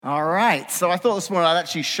All right, so I thought this morning I'd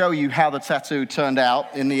actually show you how the tattoo turned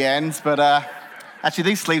out in the end, but actually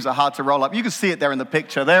these sleeves are hard to roll up. You can see it there in the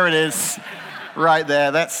picture. There it is, right there.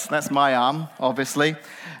 That's my arm, obviously.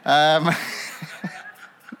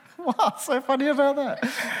 What's so funny about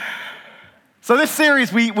that? So this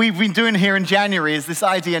series we've been doing here in January is this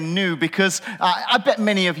idea new because I bet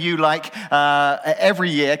many of you,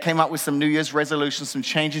 every year, came up with some New Year's resolutions, some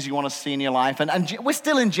changes you want to see in your life. And we're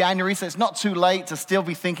still in January, so it's not too late to still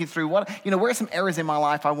be thinking through where are some areas in my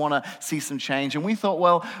life I want to see some change. And we thought,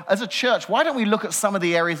 well, as a church, why don't we look at some of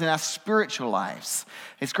the areas in our spiritual lives?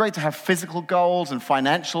 It's great to have physical goals and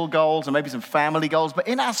financial goals and maybe some family goals, but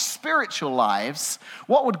in our spiritual lives,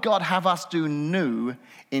 what would God have us do new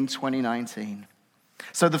in 2019?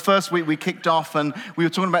 So the first week we kicked off and we were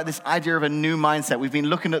talking about this idea of a new mindset. We've been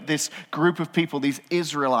looking at this group of people, these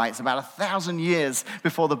Israelites, about 1,000 years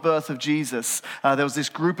before the birth of Jesus. There was this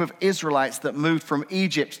group of Israelites that moved from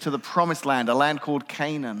Egypt to the Promised Land, a land called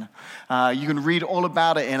Canaan. You can read all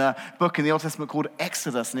about it in a book in the Old Testament called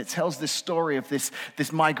Exodus, and it tells this story of this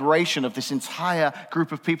migration of this entire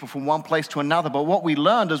group of people from one place to another. But what we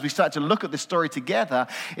learned as we started to look at this story together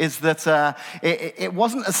is that it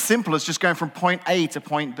wasn't as simple as just going from point A to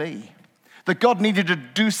point B. That God needed to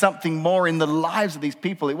do something more in the lives of these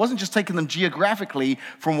people. It wasn't just taking them geographically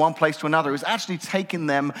from one place to another. It was actually taking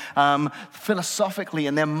them philosophically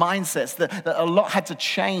and their mindsets. That a lot had to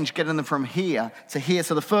change getting them from here to here.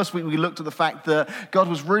 So the first week we looked at the fact that God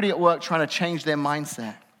was really at work trying to change their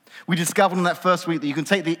mindset. We discovered in that first week that you can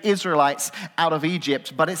take the Israelites out of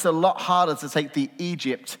Egypt, but it's a lot harder to take the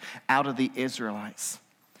Egypt out of the Israelites.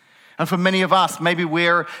 And for many of us, maybe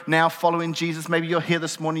we're now following Jesus. Maybe you're here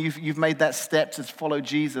this morning, you've made that step to follow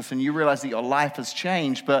Jesus and you realize that your life has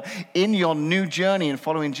changed. But in your new journey in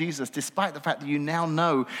following Jesus, despite the fact that you now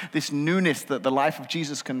know this newness that the life of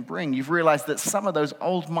Jesus can bring, you've realized that some of those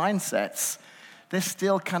old mindsets, they're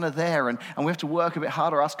still kind of there. And we have to work a bit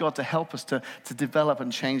harder, ask God to help us to develop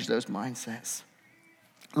and change those mindsets.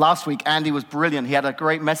 Last week, Andy was brilliant. He had a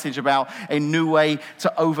great message about a new way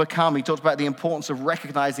to overcome. He talked about the importance of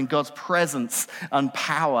recognizing God's presence and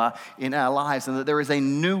power in our lives, and that there is a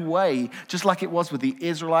new way, just like it was with the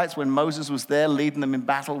Israelites when Moses was there leading them in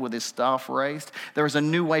battle with his staff raised. There is a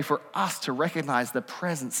new way for us to recognize the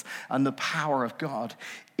presence and the power of God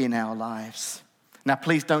in our lives. Now,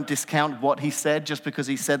 please don't discount what he said just because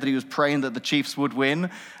he said that he was praying that the Chiefs would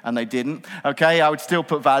win, and they didn't. Okay, I would still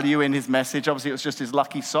put value in his message. Obviously, it was just his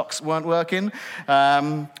lucky socks weren't working.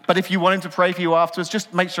 But if you want him to pray for you afterwards,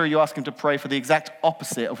 just make sure you ask him to pray for the exact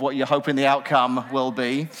opposite of what you're hoping the outcome will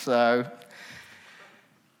be. So,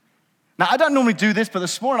 now, I don't normally do this, but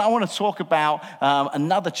this morning I want to talk about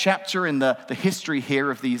another chapter in the history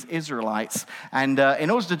here of these Israelites. And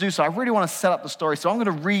in order to do so, I really want to set up the story. So I'm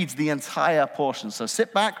going to read the entire portion. So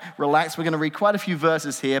sit back, relax. We're going to read quite a few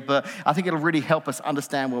verses here, but I think it'll really help us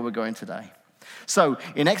understand where we're going today. So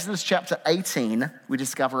in Exodus chapter 18, we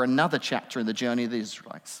discover another chapter in the journey of the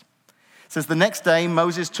Israelites. It says, the next day,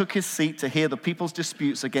 Moses took his seat to hear the people's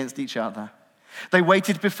disputes against each other. They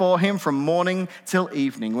waited before him from morning till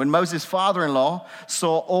evening. When Moses' father-in-law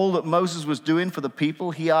saw all that Moses was doing for the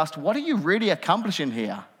people, he asked, what are you really accomplishing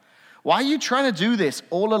here? Why are you trying to do this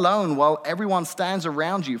all alone while everyone stands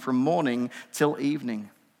around you from morning till evening?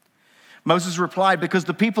 Moses replied, because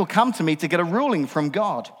the people come to me to get a ruling from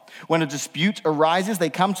God. When a dispute arises, they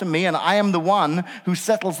come to me, and I am the one who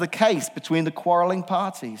settles the case between the quarreling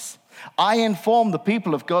parties. I inform the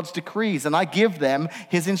people of God's decrees, and I give them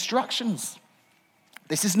his instructions.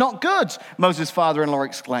 This is not good, Moses' father-in-law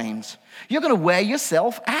exclaimed. You're going to wear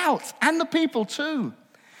yourself out, and the people too.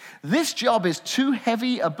 This job is too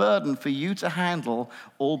heavy a burden for you to handle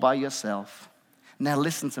all by yourself. Now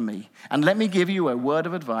listen to me, and let me give you a word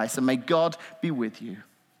of advice, and may God be with you.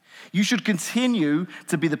 You should continue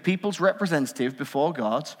to be the people's representative before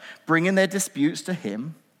God, bringing their disputes to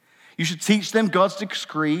him. You should teach them God's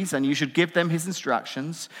decrees, and you should give them his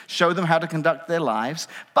instructions, show them how to conduct their lives,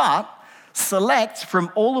 but select from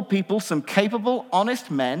all the people some capable, honest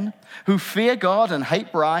men who fear God and hate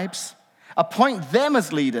bribes. Appoint them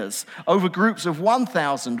as leaders over groups of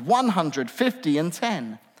 1,000, 150, and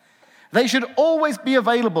 10. They should always be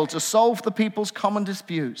available to solve the people's common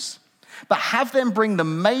disputes, but have them bring the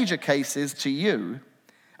major cases to you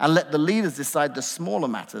and let the leaders decide the smaller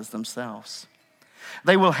matters themselves.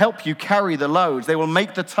 They will help you carry the loads. They will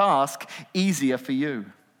make the task easier for you.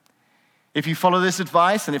 If you follow this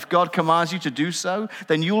advice, and if God commands you to do so,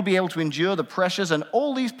 then you will be able to endure the pressures, and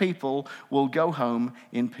all these people will go home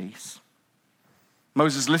in peace.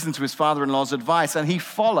 Moses listened to his father-in-law's advice, and he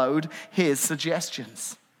followed his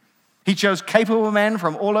suggestions. He chose capable men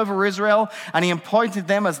from all over Israel, and he appointed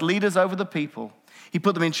them as leaders over the people. He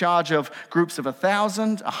put them in charge of groups of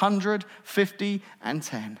 1,000, 100, 50, and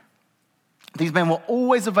 10. These men were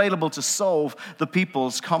always available to solve the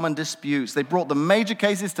people's common disputes. They brought the major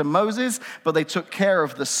cases to Moses, but they took care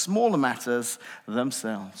of the smaller matters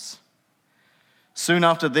themselves. Soon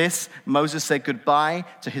after this, Moses said goodbye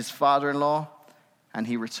to his father-in-law, and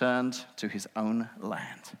he returned to his own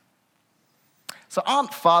land. So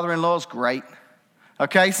aren't father-in-laws great?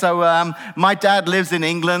 Okay, so my dad lives in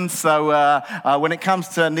England, so when it comes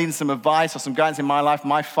to needing some advice or some guidance in my life,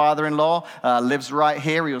 my father-in-law lives right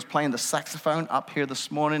here. He was playing the saxophone up here this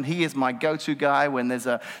morning. He is my go-to guy when there's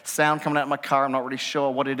a sound coming out of my car. I'm not really sure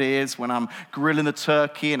what it is. When I'm grilling the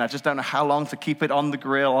turkey and I just don't know how long to keep it on the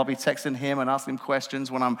grill, I'll be texting him and asking him questions.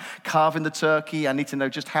 When I'm carving the turkey, I need to know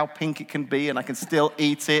just how pink it can be and I can still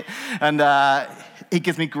eat it. And he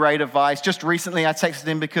gives me great advice. Just recently, I texted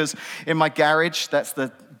him because in my garage, that's the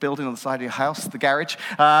building on the side of your house, the garage.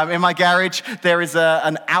 In my garage, there is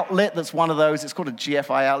an outlet that's one of those. It's called a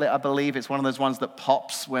GFI outlet, I believe. It's one of those ones that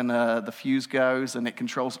pops when the fuse goes, and it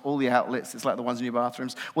controls all the outlets. It's like the ones in your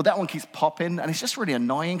bathrooms. Well, that one keeps popping, and it's just really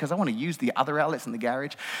annoying because I want to use the other outlets in the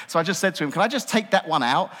garage. So I just said to him, can I just take that one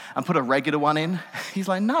out and put a regular one in? He's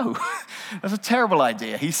like, no, that's a terrible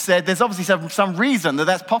idea. He said, there's obviously some reason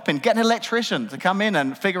that's popping. Get an electrician to come in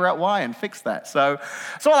and figure out why and fix that. So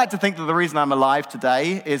I like to think that the reason I'm alive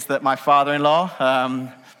today is that my father-in-law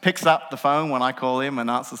picks up the phone when I call him and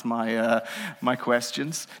answers my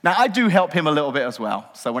questions. Now, I do help him a little bit as well.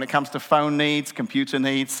 So when it comes to phone needs, computer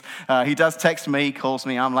needs, he does text me, calls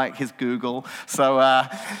me. I'm like his Google. So a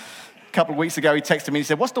couple of weeks ago, he texted me. He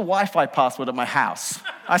said, what's the Wi-Fi password at my house?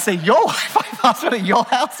 I say, your Wi-Fi password at your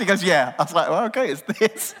house? He goes, yeah. I was like, well, okay, it's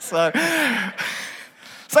this. So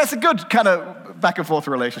it's a good kind of back and forth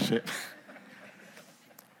relationship.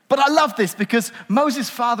 But I love this because Moses'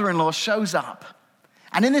 father-in-law shows up.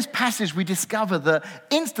 And in this passage, we discover that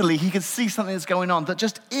instantly he can see something that's going on that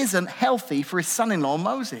just isn't healthy for his son-in-law,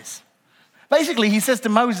 Moses. Basically, he says to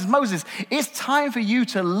Moses, Moses, it's time for you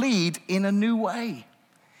to lead in a new way.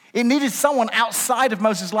 It needed someone outside of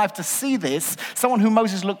Moses' life to see this, someone who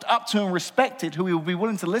Moses looked up to and respected, who he would be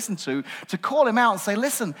willing to listen to call him out and say,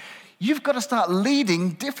 listen, you've got to start leading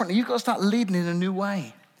differently. You've got to start leading in a new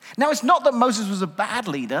way. Now, it's not that Moses was a bad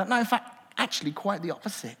leader. No, in fact, actually quite the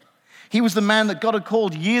opposite. He was the man that God had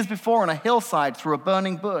called years before on a hillside through a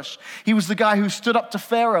burning bush. He was the guy who stood up to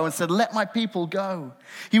Pharaoh and said, let my people go.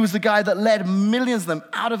 He was the guy that led millions of them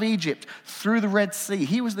out of Egypt through the Red Sea.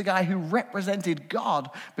 He was the guy who represented God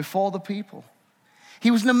before the people.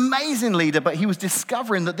 He was an amazing leader, but he was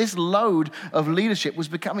discovering that this load of leadership was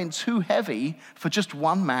becoming too heavy for just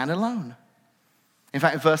one man alone. In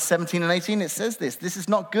fact, in verse 17 and 18, it says this. This is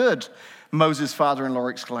not good, Moses' father-in-law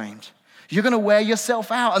exclaimed. You're going to wear yourself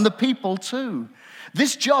out, and the people too.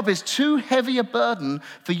 This job is too heavy a burden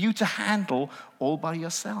for you to handle all by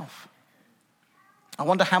yourself. I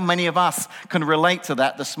wonder how many of us can relate to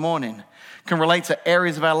that this morning, can relate to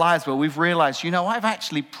areas of our lives where we've realized, I've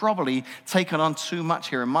actually probably taken on too much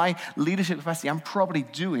here. In my leadership capacity, I'm probably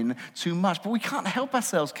doing too much. But we can't help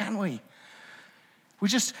ourselves, can we?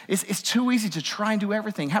 It's too easy to try and do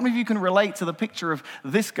everything. How many of you can relate to the picture of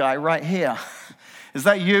this guy right here? Is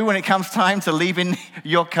that you when it comes time to leave in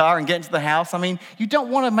your car and get into the house? I mean, you don't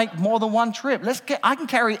want to make more than one trip. I can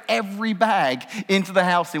carry every bag into the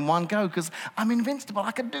house in one go because I'm invincible.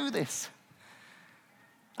 I can do this.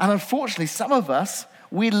 And unfortunately, some of us,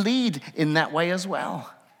 we lead in that way as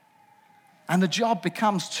well. And the job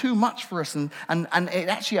becomes too much for us, and it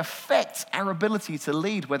actually affects our ability to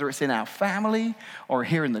lead, whether it's in our family or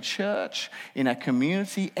here in the church, in our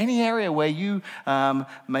community, any area where you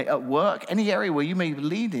may, at work, any area where you may be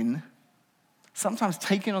leading. Sometimes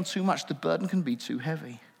taking on too much, the burden can be too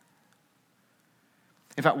heavy.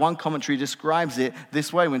 In fact, one commentary describes it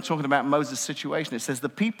this way when talking about Moses' situation. It says, the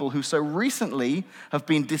people who so recently have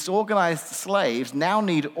been disorganized slaves now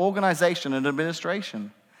need organization and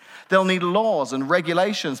administration. They'll need laws and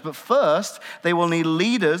regulations, but first, they will need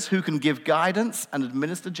leaders who can give guidance and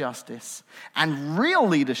administer justice. And real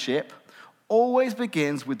leadership always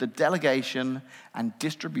begins with the delegation and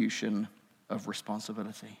distribution of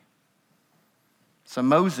responsibility. So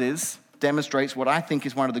Moses demonstrates what I think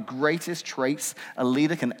is one of the greatest traits a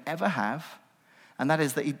leader can ever have, and that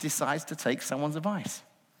is that he decides to take someone's advice.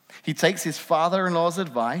 He takes his father-in-law's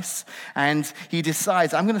advice, and he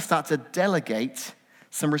decides, I'm going to start to delegate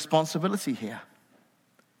some responsibility here.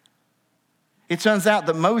 It turns out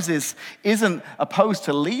that Moses isn't opposed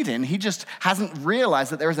to leading. He just hasn't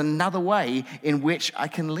realized that there is another way in which I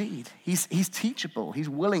can lead. He's teachable. He's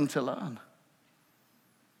willing to learn.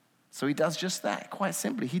 So he does just that, quite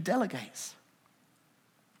simply. He delegates.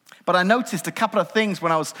 But I noticed a couple of things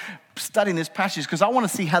when I was studying this passage, because I want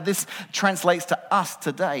to see how this translates to us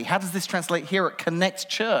today. How does this translate here at Connect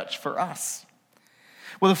Church for us?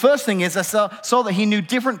 Well, the first thing is I saw that he knew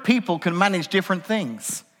different people can manage different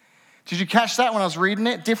things. Did you catch that when I was reading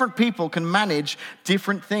it? Different people can manage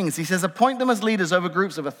different things. He says, appoint them as leaders over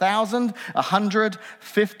groups of 1,000, 100,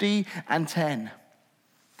 50, and 10.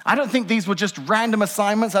 I don't think these were just random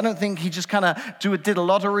assignments. I don't think he just kind of did a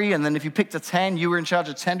lottery, and then if you picked a 10, you were in charge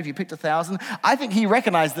of 10. If you picked 1,000, I think he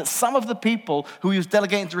recognized that some of the people who he was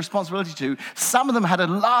delegating the responsibility to, some of them had a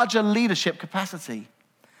larger leadership capacity.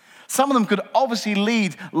 Some of them could obviously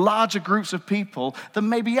lead larger groups of people than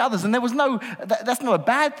maybe others. And that's not a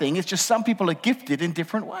bad thing. It's just some people are gifted in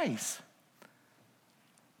different ways.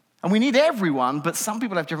 And we need everyone, but some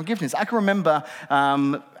people have different giftings. I can remember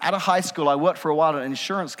out of high school, I worked for a while at an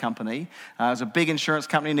insurance company. It was a big insurance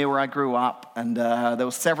company near where I grew up, and there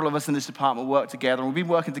were several of us in this department worked together, and we've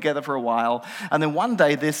been working together for a while. And then one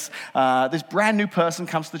day, this brand new person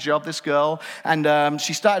comes to the job, this girl, and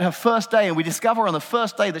she started her first day, and we discover on the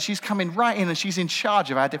first day that she's coming right in and she's in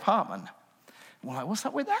charge of our department. We're like, what's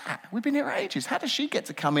up with that? We've been here ages. How does she get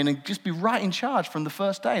to come in and just be right in charge from the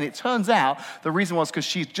first day? And it turns out the reason was because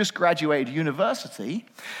she's just graduated university.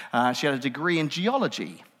 She had a degree in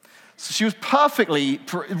geology. So she was perfectly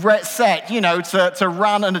set, to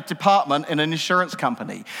run a department in an insurance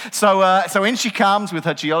company. So in she comes with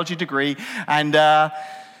her geology degree, and I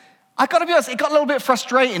got to be honest, it got a little bit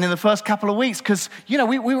frustrating in the first couple of weeks because,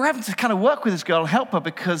 we were having to kind of work with this girl and help her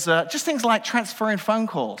because just things like transferring phone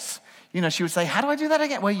calls. She would say, how do I do that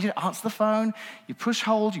again? Well, you answer the phone, you push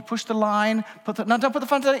hold, you push the line, don't put the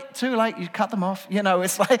phone too late, you cut them off.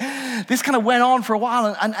 It's like, this kind of went on for a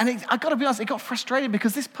while. And I got to be honest, it got frustrating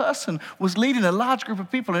because this person was leading a large group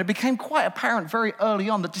of people, and it became quite apparent very early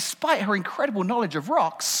on that despite her incredible knowledge of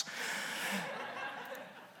rocks,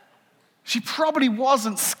 she probably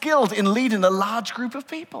wasn't skilled in leading a large group of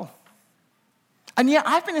people. And yet,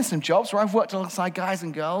 I've been in some jobs where I've worked alongside guys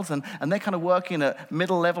and girls, and they're kind of working at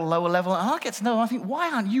middle level, lower level, and I get to know them. I think,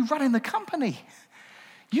 why aren't you running the company?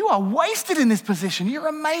 You are wasted in this position. You're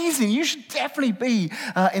amazing. You should definitely be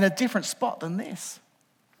in a different spot than this.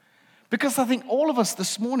 Because I think all of us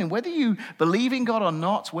this morning, whether you believe in God or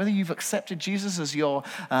not, whether you've accepted Jesus as your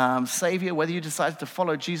Savior, whether you decided to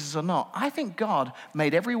follow Jesus or not, I think God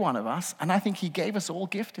made every one of us, and I think he gave us all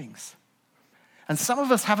giftings. And some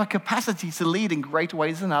of us have a capacity to lead in greater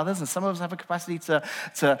ways than others, and some of us have a capacity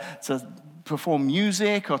to perform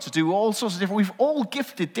music or to do all sorts of different. We've all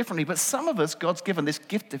gifted differently, but some of us, God's given this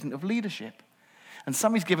gift of leadership. And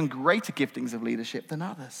some he's given greater giftings of leadership than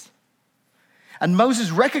others. And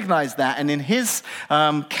Moses recognized that, and in his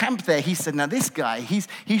camp there, he said, now this guy,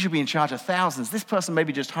 he should be in charge of thousands. This person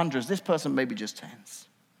maybe just hundreds. This person maybe just tens.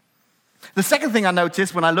 The second thing I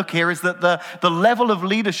noticed when I look here is that the level of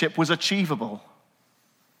leadership was achievable.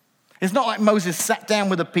 It's not like Moses sat down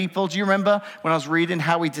with the people. Do you remember when I was reading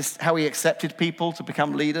how he accepted people to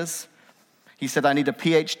become leaders? He said, I need a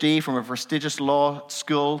PhD from a prestigious law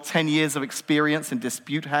school, 10 years of experience in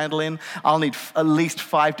dispute handling. I'll need at least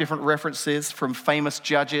 5 different references from famous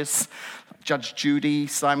judges, Judge Judy,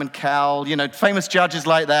 Simon Cowell, famous judges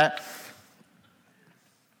like that.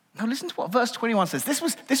 Now listen to what verse 21 says. This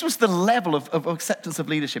was the level of acceptance of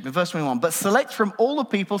leadership in verse 21. But select from all the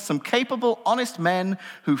people some capable, honest men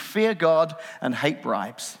who fear God and hate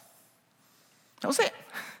bribes. That was it.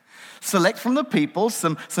 Select from the people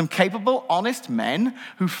some capable, honest men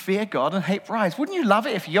who fear God and hate bribes. Wouldn't you love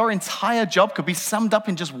it if your entire job could be summed up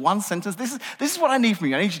in just one sentence? This is what I need from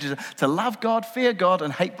you. I need you to love God, fear God,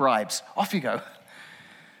 and hate bribes. Off you go.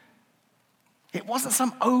 It wasn't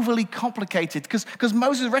some overly complicated, because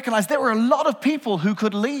Moses recognized there were a lot of people who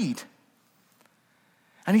could lead.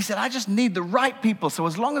 And he said, I just need the right people. So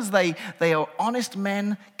as long as they are honest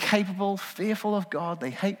men, capable, fearful of God,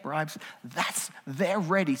 they hate bribes, they're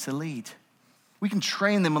ready to lead. We can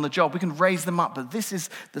train them on the job. We can raise them up, but this is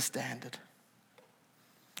the standard.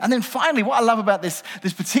 And then finally, what I love about this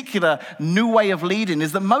particular new way of leading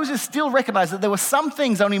is that Moses still recognized that there were some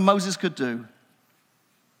things only Moses could do.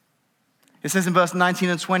 It says in verse 19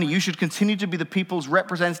 and 20, you should continue to be the people's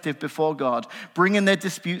representative before God, bringing their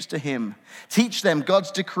disputes to him. Teach them God's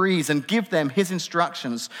decrees and give them his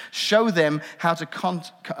instructions. Show them how to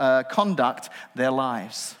conduct their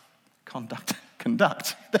lives. Conduct.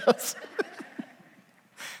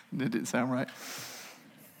 Did it sound right?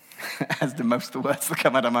 As do most of the words that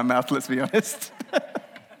come out of my mouth, let's be honest.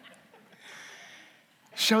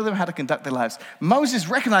 Show them how to conduct their lives. Moses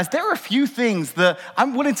recognized there are a few things that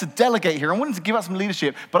I'm willing to delegate here. I'm willing to give up some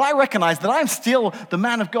leadership, but I recognize that I'm still the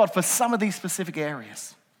man of God for some of these specific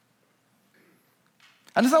areas.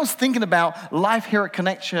 And as I was thinking about life here at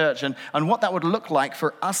Connect Church and what that would look like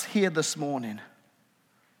for us here this morning,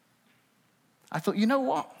 I thought, you know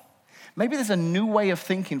what? Maybe there's a new way of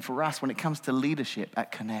thinking for us when it comes to leadership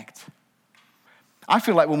at Connect. I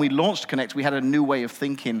feel like when we launched Connect, we had a new way of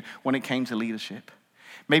thinking when it came to leadership.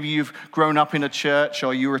 Maybe you've grown up in a church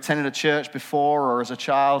or you were attending a church before or as a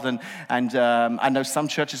child. And I know some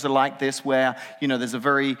churches are like this where, there's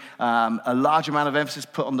a large amount of emphasis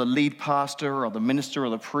put on the lead pastor or the minister or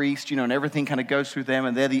the priest, and everything kind of goes through them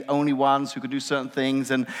and they're the only ones who can do certain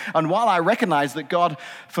things. And while I recognize that God,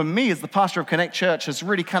 for me as the pastor of Connect Church, has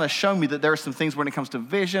really kind of shown me that there are some things when it comes to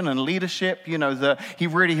vision and leadership, that he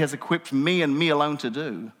really has equipped me and me alone to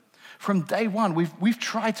do. From day one, we've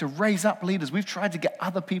tried to raise up leaders. We've tried to get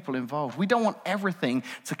other people involved. We don't want everything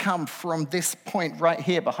to come from this point right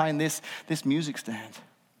here behind this music stand.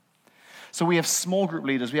 So we have small group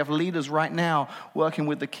leaders. We have leaders right now working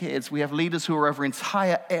with the kids. We have leaders who are over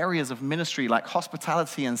entire areas of ministry like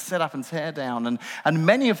hospitality and set up and tear down. And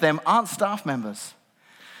many of them aren't staff members.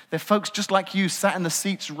 They're folks just like you sat in the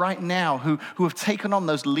seats right now who have taken on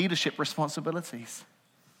those leadership responsibilities.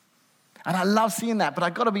 And I love seeing that, but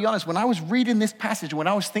I got to be honest, when I was reading this passage, when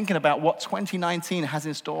I was thinking about what 2019 has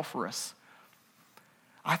in store for us,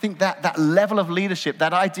 I think that level of leadership,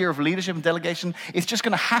 that idea of leadership and delegation, is just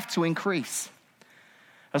going to have to increase.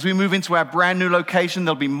 As we move into our brand new location,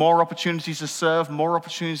 there'll be more opportunities to serve, more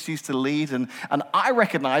opportunities to lead. And I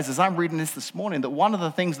recognize, as I'm reading this morning, that one of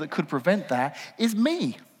the things that could prevent that is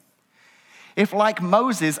me. If, like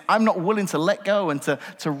Moses, I'm not willing to let go and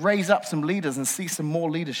to raise up some leaders and see some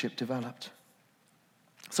more leadership developed.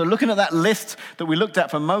 So looking at that list that we looked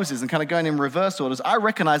at for Moses and kind of going in reverse orders, I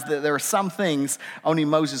recognize that there are some things only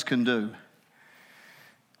Moses can do.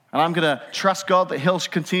 And I'm going to trust God that he'll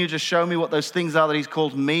continue to show me what those things are that he's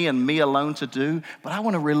called me and me alone to do. But I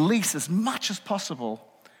want to release as much as possible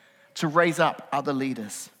to raise up other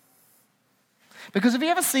leaders. Because have you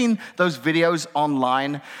ever seen those videos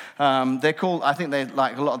online? They're called, I think they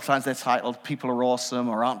like a lot of times they're titled "People Are Awesome"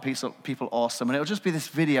 or "Aren't People Awesome?" And it'll just be this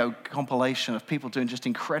video compilation of people doing just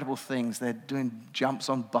incredible things. They're doing jumps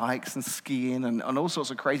on bikes and skiing and all sorts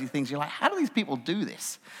of crazy things. You're like, how do these people do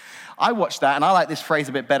this? I watch that and I like this phrase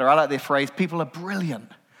a bit better. I like the phrase, people are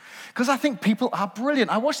brilliant. Because I think people are brilliant.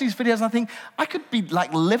 I watch these videos and I think I could be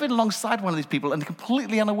like living alongside one of these people and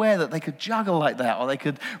completely unaware that they could juggle like that or they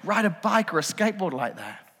could ride a bike or a skateboard like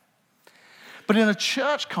that. But in a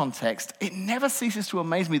church context, it never ceases to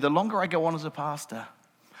amaze me the longer I go on as a pastor.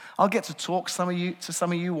 I'll get to talk to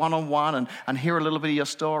some of you one-on-one and hear a little bit of your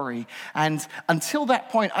story. And until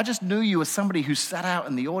that point, I just knew you as somebody who sat out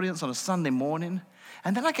in the audience on a Sunday morning.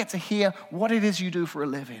 And then I get to hear what it is you do for a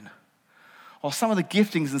living. Or some of the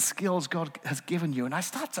giftings and skills God has given you. And I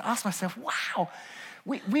start to ask myself, wow,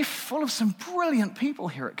 we're full of some brilliant people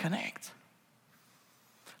here at Connect.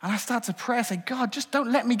 And I start to pray, I say, God, just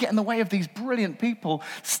don't let me get in the way of these brilliant people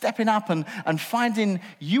stepping up and finding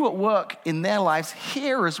you at work in their lives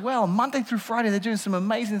here as well. Monday through Friday, they're doing some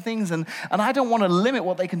amazing things. And I don't want to limit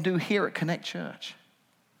what they can do here at Connect Church.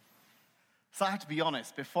 So I have to be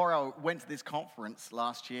honest, before I went to this conference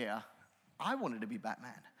last year, I wanted to be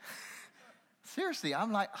Batman. Seriously,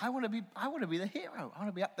 I'm like, I want to be the hero. I want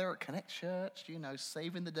to be up there at Connect Church,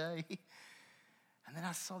 saving the day. And then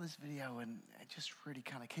I saw this video and it just really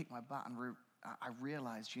kind of kicked my butt. And I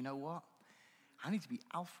realized, you know what? I need to be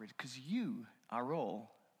Alfred because you are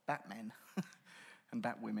all Batmen and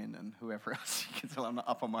Batwomen and whoever else. You can tell I'm not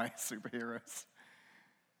up on my superheroes.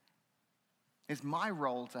 It's my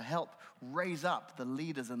role to help raise up the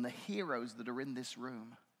leaders and the heroes that are in this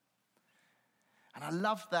room. And I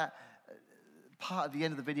love that part at the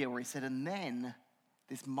end of the video where he said, and then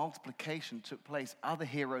this multiplication took place. Other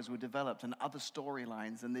heroes were developed and other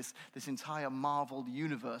storylines and this entire Marvel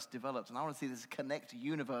universe developed. And I want to see this Connect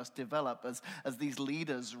universe develop as these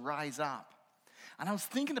leaders rise up. And I was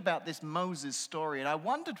thinking about this Moses story and I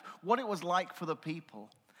wondered what it was like for the people.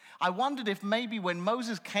 I wondered if maybe when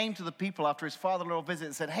Moses came to the people after his father-in-law visit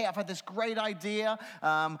and said, hey, I've had this great idea.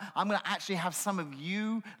 I'm going to actually have some of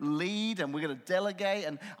you lead and we're going to delegate.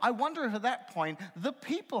 And I wonder if at that point, the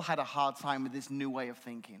people had a hard time with this new way of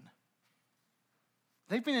thinking.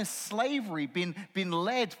 They've been in slavery, been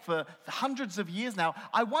led for hundreds of years now.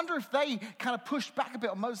 I wonder if they kind of pushed back a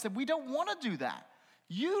bit on Moses and said, we don't want to do that.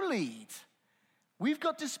 You lead. We've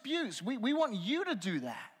got disputes. We want you to do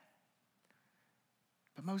that.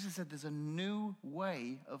 But Moses said there's a new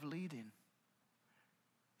way of leading.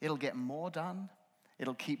 It'll get more done.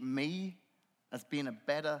 It'll keep me as being a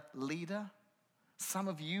better leader. Some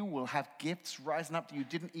of you will have gifts rising up that you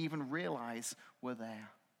didn't even realize were there.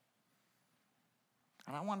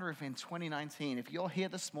 And I wonder if in 2019, if you're here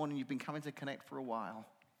this morning, you've been coming to Connect for a while,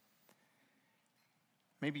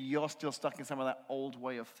 maybe you're still stuck in some of that old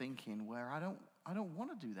way of thinking where I don't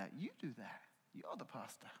want to do that. You do that. You're the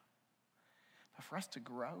pastor. But for us to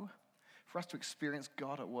grow, for us to experience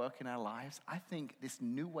God at work in our lives, I think this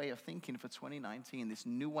new way of thinking for 2019, this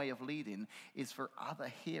new way of leading, is for other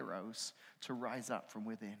heroes to rise up from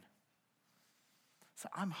within. So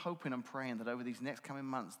I'm hoping and praying that over these next coming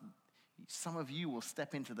months, some of you will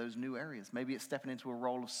step into those new areas. Maybe it's stepping into a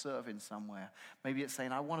role of serving somewhere. Maybe it's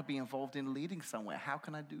saying, I want to be involved in leading somewhere. How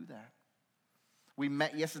can I do that? We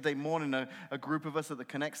met yesterday morning, a group of us at the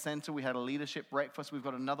Connect Center. We had a leadership breakfast. We've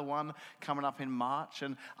got another one coming up in March.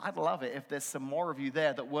 And I'd love it if there's some more of you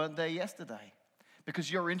there that weren't there yesterday,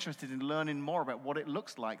 because you're interested in learning more about what it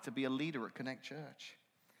looks like to be a leader at Connect Church.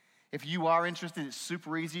 If you are interested, it's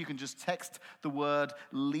super easy. You can just text the word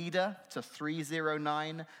leader to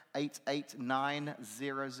 309-889-005,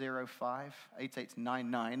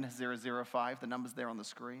 8899-005. The number's there on the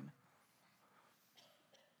screen.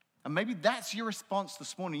 And maybe that's your response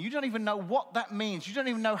this morning. You don't even know what that means. You don't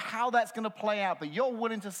even know how that's going to play out, but you're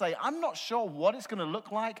willing to say, I'm not sure what it's going to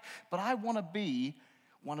look like, but I want to be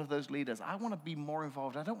one of those leaders. I want to be more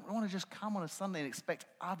involved. I don't want to just come on a Sunday and expect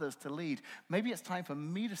others to lead. Maybe it's time for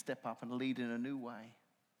me to step up and lead in a new way.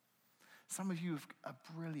 Some of you are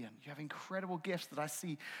brilliant. You have incredible gifts that I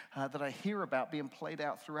see, that I hear about being played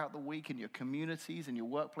out throughout the week in your communities, in your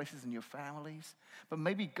workplaces, in your families. But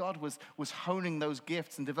maybe God was honing those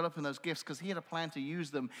gifts and developing those gifts because he had a plan to use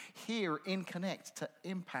them here in Connect to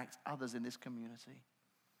impact others in this community.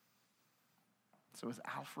 So as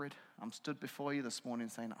Alfred, I'm stood before you this morning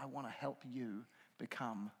saying, I want to help you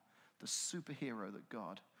become the superhero that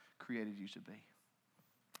God created you to be.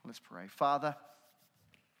 Let's pray. Father,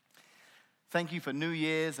 thank you for New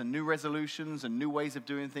Year's and new resolutions and new ways of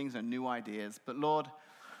doing things and new ideas. But Lord,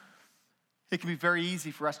 it can be very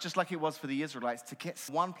easy for us, just like it was for the Israelites, to get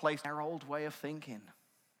one place in our old way of thinking.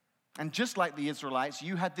 And just like the Israelites,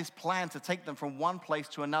 you had this plan to take them from one place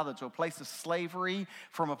to another, to a place of slavery,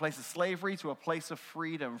 from a place of slavery to a place of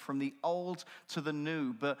freedom, from the old to the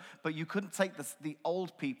new. But you couldn't take the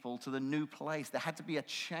old people to the new place. There had to be a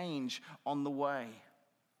change on the way.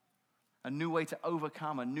 A new way to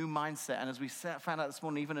overcome, a new mindset, and as we found out this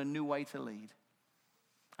morning, even a new way to lead.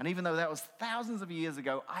 And even though that was thousands of years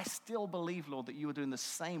ago, I still believe, Lord, that you are doing the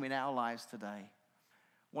same in our lives today,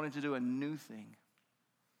 wanting to do a new thing.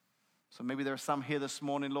 So maybe there are some here this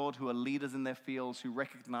morning, Lord, who are leaders in their fields, who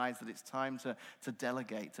recognize that it's time to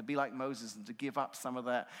delegate, to be like Moses and to give up some of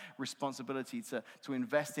that responsibility, to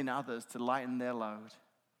invest in others, to lighten their load.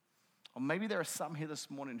 Or maybe there are some here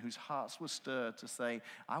this morning whose hearts were stirred to say,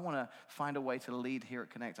 I want to find a way to lead here at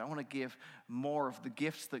Connect. I want to give more of the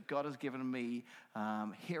gifts that God has given me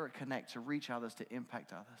here at Connect to reach others, to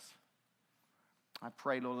impact others. I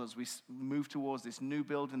pray, Lord, as we move towards this new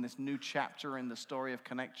building, this new chapter in the story of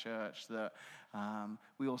Connect Church, that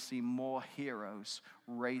we will see more heroes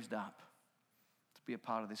raised up to be a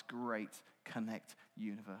part of this great Connect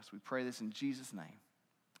universe. We pray this in Jesus' name.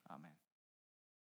 Amen.